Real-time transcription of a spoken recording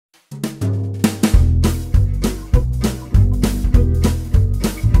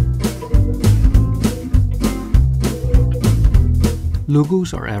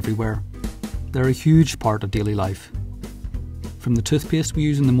Logos are everywhere. They're a huge part of daily life. From the toothpaste we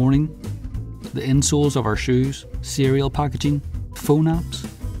use in the morning, the insoles of our shoes, cereal packaging, phone apps.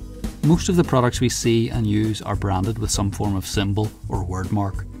 Most of the products we see and use are branded with some form of symbol or word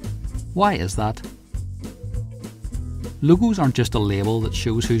mark. Why is that? Logos aren't just a label that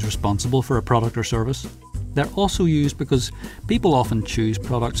shows who's responsible for a product or service. They're also used because people often choose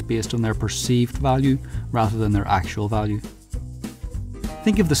products based on their perceived value rather than their actual value.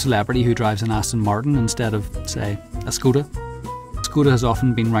 Think of the celebrity who drives an Aston Martin instead of, say, a Skoda. Skoda has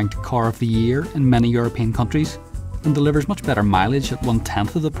often been ranked Car of the Year in many European countries and delivers much better mileage at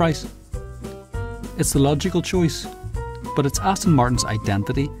 1/10 of the price. It's the logical choice, but it's Aston Martin's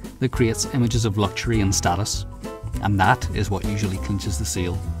identity that creates images of luxury and status, and that is what usually clinches the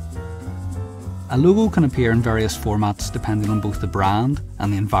sale. A logo can appear in various formats depending on both the brand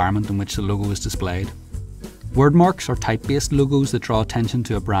and the environment in which the logo is displayed. Word marks are type-based logos that draw attention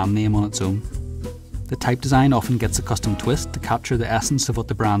to a brand name on its own. The type design often gets a custom twist to capture the essence of what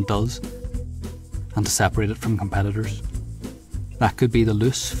the brand does and to separate it from competitors. That could be the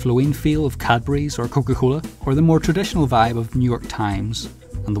loose, flowing feel of Cadbury's or Coca-Cola, or the more traditional vibe of New York Times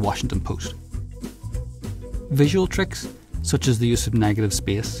and the Washington Post. Visual tricks, such as the use of negative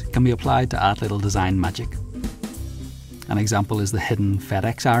space, can be applied to add little design magic. An example is the hidden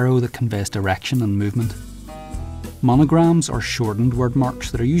FedEx arrow that conveys direction and movement. Monograms are shortened word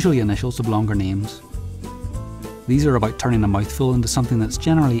marks that are usually initials of longer names. These are about turning a mouthful into something that's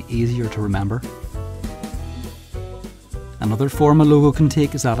generally easier to remember. Another form a logo can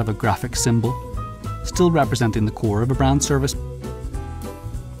take is that of a graphic symbol, still representing the core of a brand service.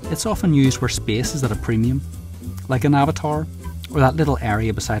 It's often used where space is at a premium, like an avatar or that little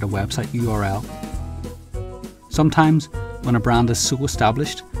area beside a website URL. Sometimes, when a brand is so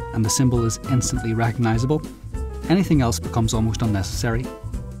established and the symbol is instantly recognisable, anything else becomes almost unnecessary.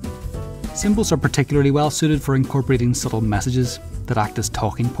 Symbols are particularly well suited for incorporating subtle messages that act as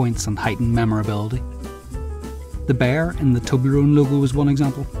talking points and heighten memorability. The bear in the Toblerone logo is one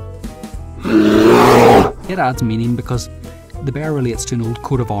example. It adds meaning because the bear relates to an old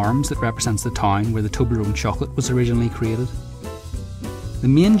coat of arms that represents the town where the Toblerone chocolate was originally created. The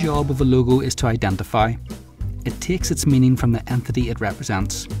main job of a logo is to identify. It takes its meaning from the entity it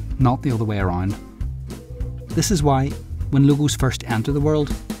represents, not the other way around. This is why, when logos first enter the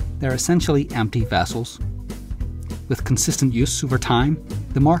world, they're essentially empty vessels. With consistent use over time,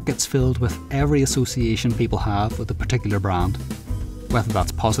 the mark gets filled with every association people have with a particular brand, whether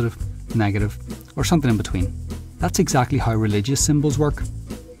that's positive, negative, or something in between. That's exactly how religious symbols work.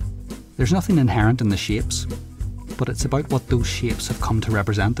 There's nothing inherent in the shapes, but it's about what those shapes have come to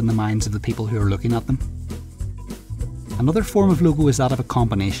represent in the minds of the people who are looking at them. Another form of logo is that of a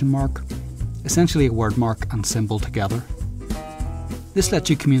combination mark, essentially a word mark and symbol together. This lets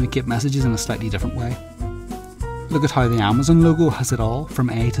you communicate messages in a slightly different way. Look at how the Amazon logo has it all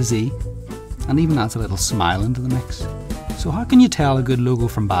from A to Z, and even adds a little smile into the mix. So how can you tell a good logo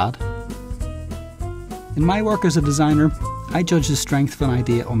from bad? In my work as a designer, I judge the strength of an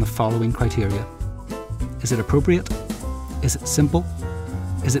idea on the following criteria. Is it appropriate? Is it simple?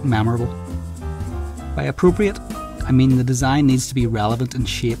 Is it memorable? By appropriate, I mean the design needs to be relevant in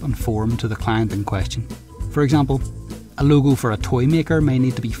shape and form to the client in question. For example, a logo for a toy maker may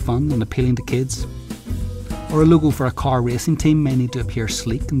need to be fun and appealing to kids, or a logo for a car racing team may need to appear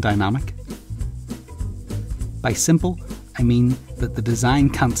sleek and dynamic. By simple, I mean that the design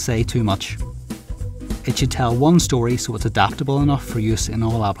can't say too much. It should tell one story so it's adaptable enough for use in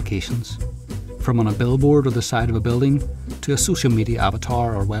all applications, from on a billboard or the side of a building to a social media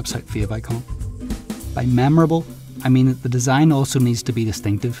avatar or website favicon. By memorable, I mean that the design also needs to be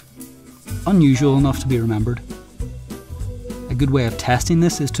distinctive, unusual enough to be remembered. A good way of testing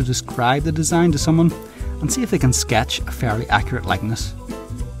this is to describe the design to someone and see if they can sketch a fairly accurate likeness.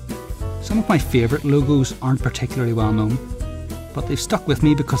 Some of my favourite logos aren't particularly well known, but they've stuck with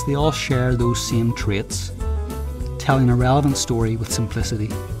me because they all share those same traits, telling a relevant story with simplicity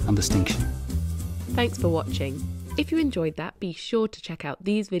and distinction. Thanks for watching. If you enjoyed that, be sure to check out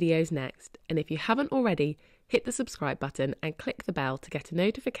these videos next, and if you haven't already, hit the subscribe button and click the bell to get a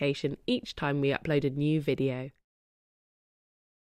notification each time we upload a new video.